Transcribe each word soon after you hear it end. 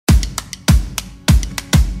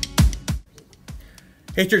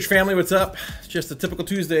Hey church family, what's up? It's just a typical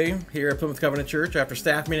Tuesday here at Plymouth Covenant Church. After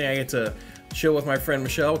staff meeting, I get to chill with my friend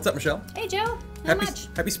Michelle. What's up, Michelle? Hey Joe, not much.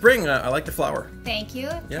 Happy spring. I like the flower. Thank you.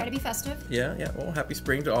 Yeah. Try to be festive. Yeah. Well, happy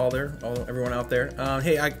spring to everyone out there.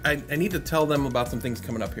 Hey, I need to tell them about some things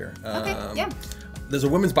coming up here. Okay, yeah. There's a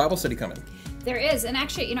women's Bible study coming. There is, and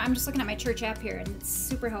actually, I'm just looking at my church app here, and it's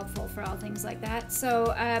super helpful for all things like that.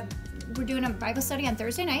 So we're doing a Bible study on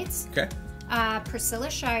Thursday nights. Okay. Priscilla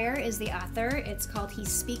Shire is the author. It's called He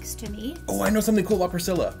Speaks to Me. Oh, I know something cool about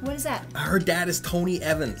Priscilla. What is that? Her dad is Tony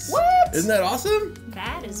Evans. What? Isn't that awesome?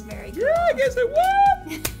 That is very cool. Yeah, I guess it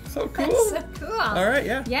was. So cool. That's so cool. All right,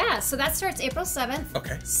 yeah. Yeah, so that starts April 7th.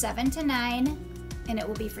 Okay. 7 to 9, and it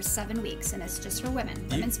will be for 7 weeks, and it's just for women.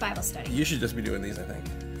 Women's Bible study. You should just be doing these, I think.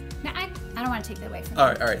 No, I don't want to take that away from you.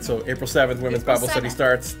 All right. So April 7th, Women's April Bible Study 7th.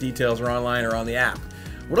 starts. Details are online or on the app.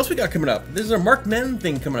 What else we got coming up? There's a Marked Men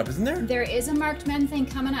thing coming up, isn't there? There is a Marked Men thing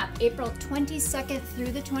coming up, April 22nd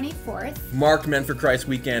through the 24th. Marked Men for Christ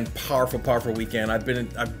weekend, powerful weekend. I've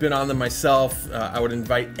been on them myself. I would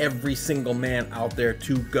invite every single man out there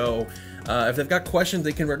to go. If they've got questions,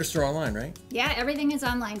 they can register online, right? Yeah, everything is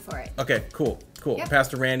online for it. Okay, cool. Yep.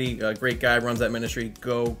 Pastor Randy, great guy, runs that ministry.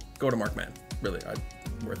 Go to Marked Men. Really,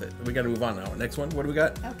 worth it. We got to move on now. Next one, what do we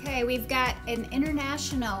got? Okay, we've got an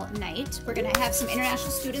international night. We're going to have some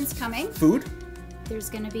international students coming. Food?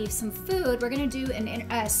 There's going to be some food. We're going to do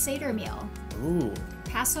a Seder meal. Ooh.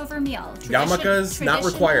 Passover meal. Yarmulkes not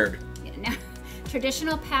required. No,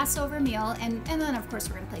 traditional Passover meal, and then of course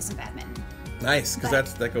we're going to play some badminton. Nice,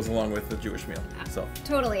 because that goes along with the Jewish meal. So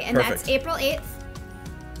totally, and perfect. that's April 8th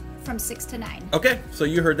from 6 to 9. Okay, so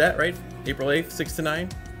you heard that, right? April 8th, 6 to 9.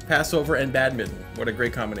 Passover and badminton. What a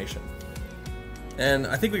great combination. And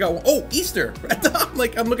I think we got one. Oh, Easter!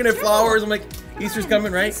 I'm looking at flowers. I'm like, Easter's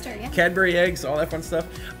coming, right? Easter, yeah. Cadbury eggs, all that fun stuff.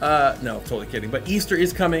 No, totally kidding. But Easter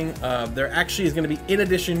is coming. There actually is going to be, in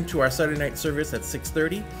addition to our Saturday night service at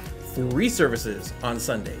 6:30, 3 services on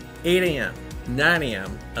Sunday: 8 a.m., 9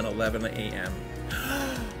 a.m., and 11 a.m.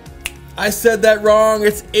 I said that wrong.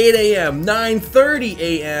 It's 8 a.m., 9:30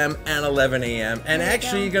 a.m., and 11 a.m. And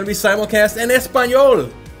actually, you're going to be simulcast en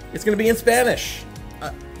español. It's going to be in Spanish.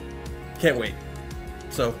 Can't wait.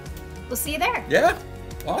 So, We'll see you there. yeah,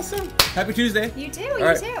 awesome. Happy Tuesday. You too. All You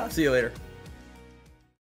right, too. see you later.